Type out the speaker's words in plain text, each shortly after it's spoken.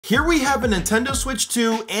Here we have a Nintendo Switch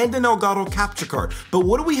 2 and an Elgato capture card, but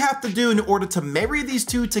what do we have to do in order to marry these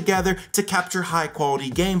two together to capture high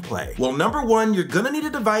quality gameplay? Well, number one, you're gonna need a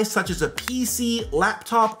device such as a PC,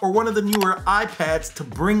 laptop, or one of the newer iPads to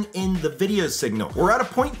bring in the video signal. We're at a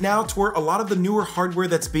point now to where a lot of the newer hardware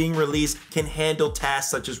that's being released can handle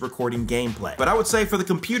tasks such as recording gameplay. But I would say for the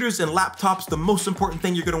computers and laptops, the most important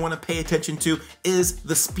thing you're gonna wanna pay attention to is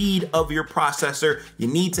the speed of your processor. You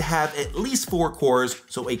need to have at least 4 cores,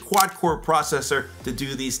 so a quad-core processor to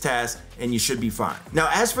do these tasks, and you should be fine. Now,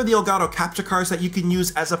 as for the Elgato capture cards that you can use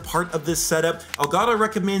as a part of this setup, Elgato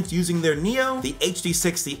recommends using their Neo, the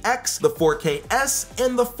HD60X, the 4K-S,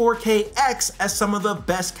 and the 4K-X as some of the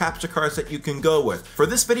best capture cards that you can go with. For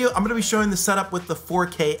this video, I'm gonna be showing the setup with the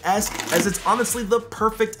 4K-S, as it's honestly the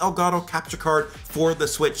perfect Elgato capture card for the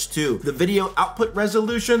Switch 2. The video output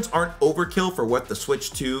resolutions aren't overkill for what the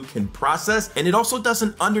Switch 2 can process, and it also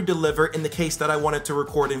doesn't underdeliver in the case that I wanted to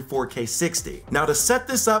record in 4K 60. Now, to set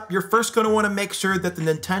this up, you're first going to want to make sure that the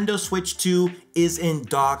Nintendo Switch 2 is in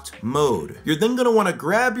docked mode. You're then going to want to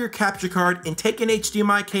grab your capture card and take an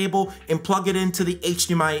HDMI cable and plug it into the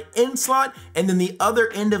HDMI in slot, and then the other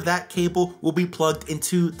end of that cable will be plugged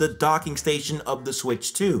into the docking station of the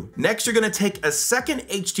Switch 2. Next, you're going to take a second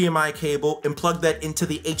HDMI cable and plug that into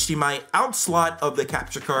the HDMI out slot of the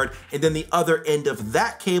capture card, and then the other end of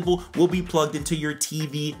that cable will be plugged into your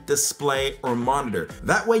TV display or monitor.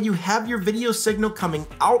 That way you have your video signal coming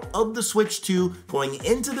out of the Switch 2, going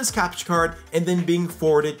into this capture card, and then being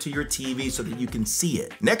forwarded to your TV so that you can see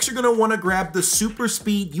it. Next, you're gonna wanna grab the super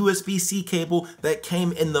speed USB-C cable that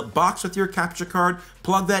came in the box with your capture card,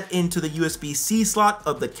 plug that into the USB-C slot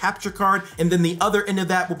of the capture card, and then the other end of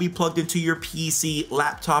that will be plugged into your PC,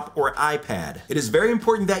 laptop, or iPad. It is very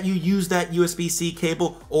important that you use that USB-C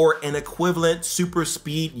cable or an equivalent super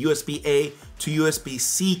speed USB-A to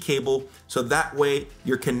USB-C cable, so that way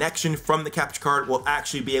your connection from the capture card will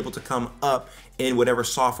actually be able to come up in whatever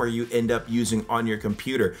software you end up using on your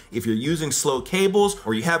computer. If you're using slow cables,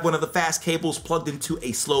 or you have one of the fast cables plugged into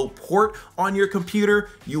a slow port on your computer,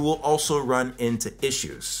 you will also run into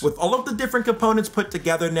issues. With all of the different components put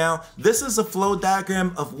together now, this is a flow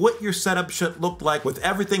diagram of what your setup should look like with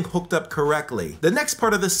everything hooked up correctly. The next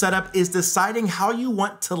part of the setup is deciding how you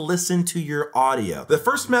want to listen to your audio. The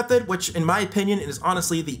first method, which in my opinion is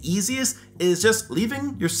honestly the easiest, is just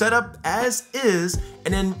leaving your setup as is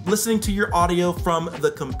and then listening to your audio from the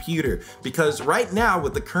computer. Because right now,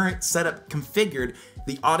 with the current setup configured,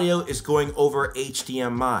 the audio is going over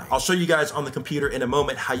HDMI. I'll show you guys on the computer in a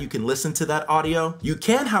moment how you can listen to that audio. You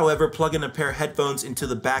can, however, plug in a pair of headphones into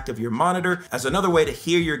the back of your monitor as another way to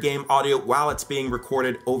hear your game audio while it's being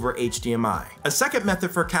recorded over HDMI. A second method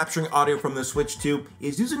for capturing audio from the Switch 2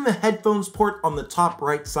 is using the headphones port on the top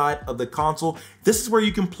right side of the console. This is where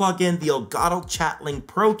you can plug in the Elgato ChatLink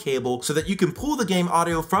Pro cable so that you can pull the game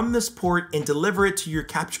audio from this port and deliver it to your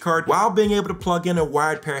capture card while being able to plug in a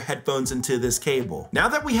wired pair of headphones into this cable. Now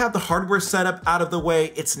that we have the hardware setup out of the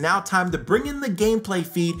way, it's now time to bring in the gameplay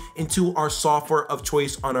feed into our software of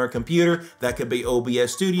choice on our computer. That could be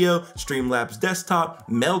OBS Studio, Streamlabs Desktop,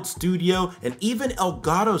 Meld Studio, and even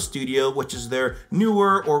Elgato Studio, which is their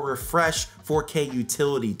newer or refreshed 4K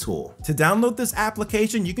utility tool. To download this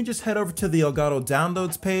application, you can just head over to the Elgato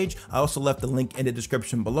downloads page. I also left the link in the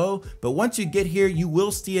description below, but once you get here, you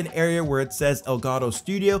will see an area where it says Elgato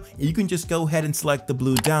Studio, and you can just go ahead and select the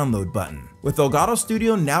blue download button. With Elgato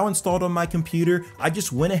Studio now installed on my computer, I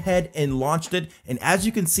just went ahead and launched it, and as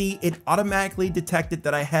you can see, it automatically detected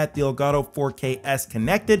that I had the Elgato 4K-S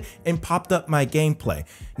connected and popped up my gameplay.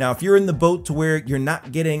 Now, if you're in the boat to where you're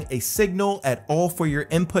not getting a signal at all for your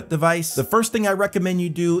input device, the first thing I recommend you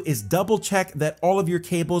do is double check that all of your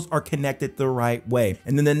cables are connected the right way.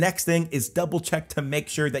 And then the next thing is double check to make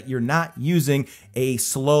sure that you're not using a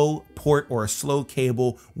slow port or a slow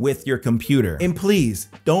cable with your computer. And please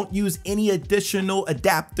don't use any additional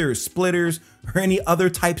adapters, splitters, or any other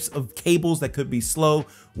types of cables that could be slow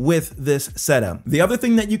with this setup. The other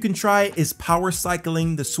thing that you can try is power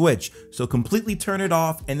cycling the Switch. So completely turn it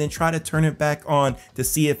off and then try to turn it back on to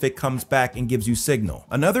see if it comes back and gives you signal.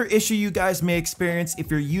 Another issue you guys may experience if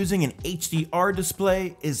you're using an HDR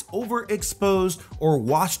display is overexposed or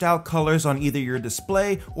washed out colors on either your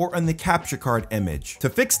display or on the capture card image. To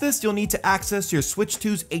fix this, you'll need to access your Switch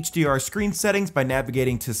 2's HDR screen settings by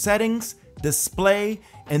navigating to Settings, Display,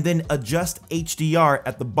 and then adjust HDR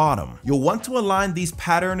at the bottom. You'll want to align these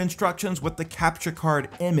pattern instructions with the capture card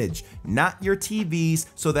image, not your TV's,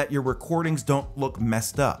 so that your recordings don't look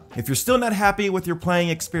messed up. If you're still not happy with your playing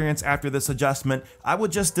experience after this adjustment, I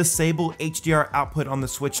would just disable HDR output on the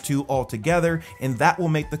Switch 2 altogether, and that will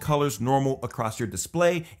make the colors normal across your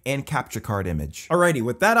display and capture card image. Alrighty,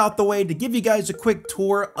 with that out the way, to give you guys a quick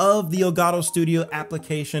tour of the Elgato Studio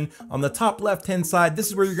application, on the top left-hand side, this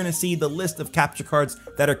is where you're gonna see the list of capture cards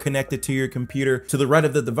that are connected to your computer. To the right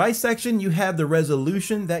of the device section, you have the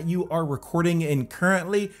resolution that you are recording in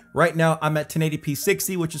currently. Right now, I'm at 1080p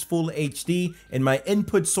 60, which is full HD, and my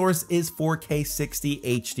input source is 4K 60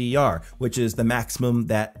 HDR, which is the maximum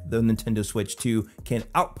that the Nintendo Switch 2 can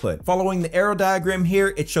output. Following the arrow diagram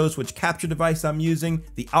here, it shows which capture device I'm using,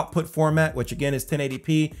 the output format, which again is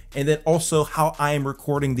 1080p, and then also how I am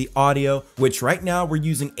recording the audio, which right now we're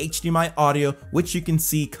using HDMI audio, which you can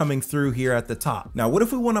see coming through here at the top. Now, what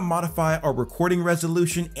if we want to modify our recording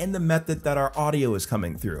resolution and the method that our audio is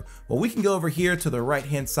coming through? Well, we can go over here to the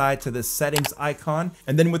right-hand side to the settings icon,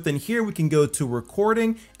 and then within here, we can go to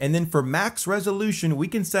recording, and then for max resolution, we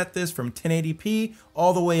can set this from 1080p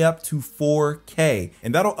all the way up to 4K,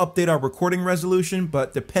 and that'll update our recording resolution,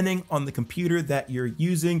 but depending on the computer that you're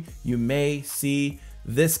using, you may see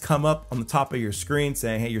this come up on the top of your screen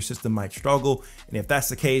saying, hey, your system might struggle. And if that's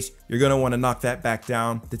the case, you're gonna wanna knock that back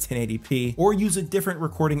down to 1080p or use a different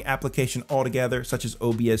recording application altogether, such as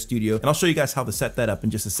OBS Studio. And I'll show you guys how to set that up in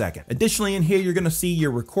just a second. Additionally, in here, you're gonna see your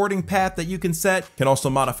recording path that you can set. You can also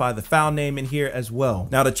modify the file name in here as well.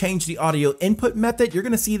 Now, to change the audio input method, you're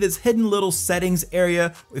gonna see this hidden little settings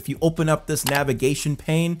area. If you open up this navigation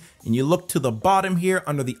pane and you look to the bottom here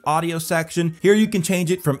under the audio section, here you can change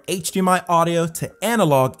it from HDMI audio to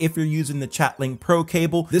analog if you're using the ChatLink Pro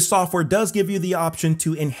cable. This software does give you the option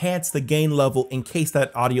to enhance the gain level in case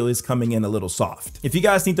that audio is coming in a little soft. If you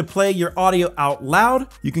guys need to play your audio out loud,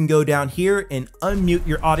 you can go down here and unmute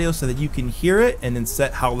your audio so that you can hear it, and then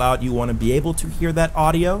set how loud you want to be able to hear that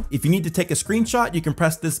audio. If you need to take a screenshot, you can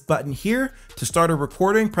press this button here. To start a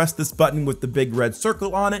recording, press this button with the big red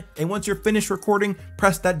circle on it, and once you're finished recording,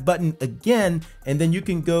 press that button again, and then you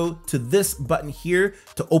can go to this button here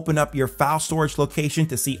to open up your file storage location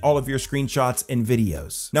to see all of your screenshots and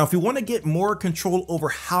videos. Now, if you want to get more control over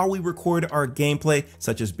how we record our gameplay,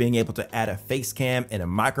 such as being able to add a face cam and a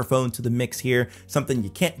microphone to the mix here, something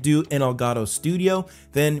you can't do in Elgato Studio,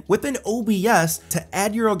 then within OBS, to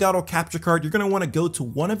add your Elgato capture card, you're going to want to go to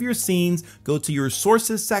one of your scenes, go to your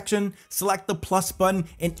sources section, select the plus button,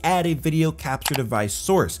 and add a video capture device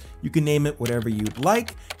source. You can name it whatever you'd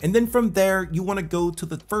like, and then from there, you want to go to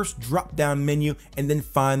the first drop-down menu and then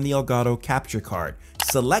find the Elgato capture card.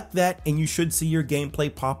 Select that and you should see your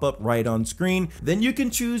gameplay pop up right on screen. Then you can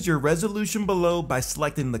choose your resolution below by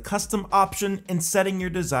selecting the custom option and setting your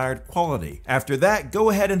desired quality. After that, go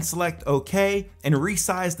ahead and select OK and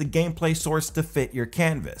resize the gameplay source to fit your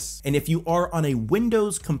canvas. And if you are on a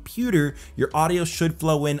Windows computer, your audio should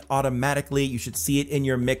flow in automatically. You should see it in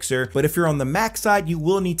your mixer. But if you're on the Mac side, you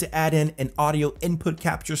will need to add in an audio input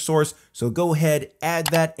capture source. So go ahead, add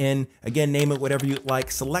that in. Again, name it whatever you'd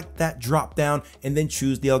like. Select that drop down and then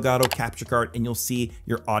choose the Elgato capture card, and you'll see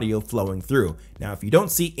your audio flowing through. Now, if you don't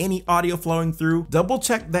see any audio flowing through, double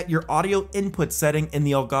check that your audio input setting in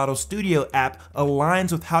the Elgato Studio app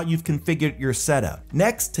aligns with how you've configured your setup.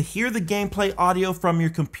 Next, to hear the gameplay audio from your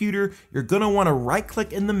computer, you're gonna wanna right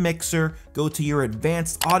click in the mixer, go to your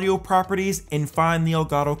advanced audio properties, and find the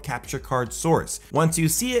Elgato capture card source. Once you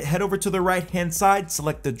see it, head over to the right hand side,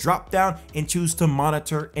 select the drop down, and choose to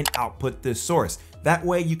monitor and output this source. That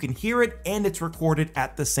way you can hear it and it's recorded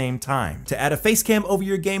at the same time. To add a face cam over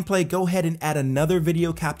your gameplay, go ahead and add another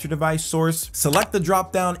video capture device source. Select the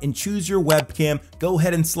drop down and choose your webcam. Go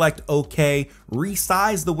ahead and select OK.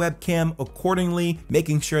 Resize the webcam accordingly,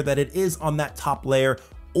 making sure that it is on that top layer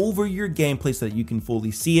over your gameplay so that you can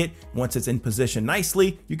fully see it. Once it's in position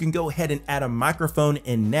nicely, you can go ahead and add a microphone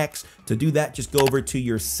in next. To do that, just go over to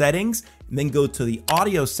your settings and then go to the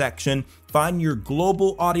audio section, find your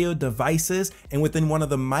global audio devices, and within one of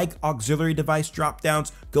the mic auxiliary device drop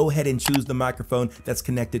downs, go ahead and choose the microphone that's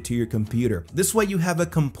connected to your computer. This way you have a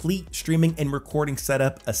complete streaming and recording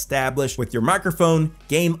setup established with your microphone,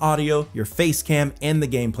 game audio, your face cam, and the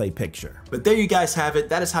gameplay picture. But there you guys have it.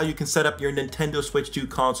 That is how you can set up your Nintendo Switch 2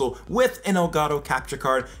 console with an Elgato capture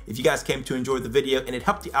card. If you guys came to enjoy the video and it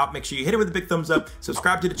helped you out, make sure you hit it with a big thumbs up,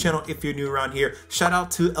 subscribe to the channel if you're new around here. Shout out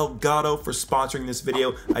to Elgato for sponsoring this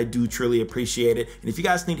video. I do truly appreciate it. And if you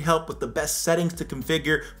guys need help with the best settings to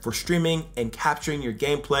configure for streaming and capturing your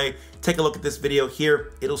gameplay, take a look at this video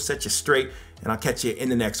here. It'll set you straight, and I'll catch you in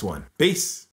the next one. Peace.